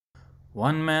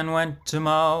One man went to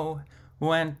mow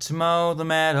the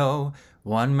meadow.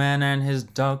 One man and his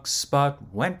dog Spot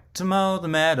went to mow the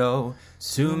meadow.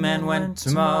 Two men went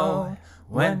to mow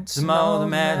the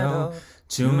meadow.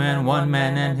 Two men, one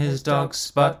man and his dog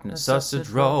Spot and a sausage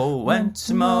roll went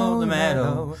to mow the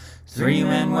meadow. Three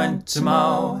men went to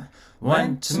mow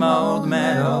the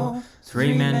meadow.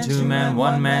 Three men, two men,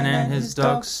 one man and his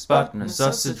dog Spot and a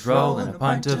sausage roll and a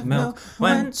pint of milk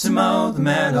went to mow the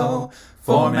meadow.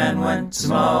 Four men went to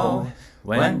mow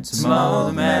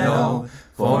the meadow.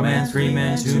 Four men, three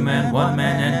men, two men, one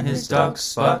man and his dog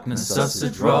Spot and a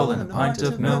sausage roll and a pint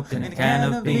of milk and a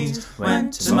can of beans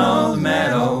went to mow the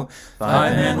meadow.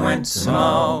 Five men went to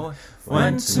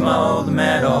mow the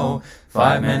meadow.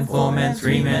 Five men, four men,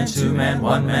 three men, two men,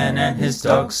 one man and his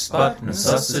dog Spot and a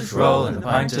sausage roll and a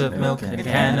pint of milk and a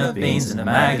can of beans and a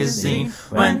magazine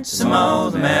went to mow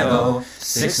the meadow.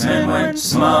 Six men went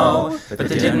to mow, but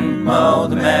they didn't mow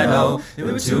the meadow. They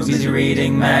were too busy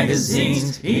reading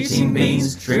magazines, eating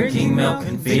beans, drinking milk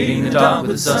and feeding the dog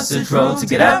with a sausage roll to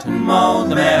get out and mow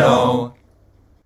the meadow.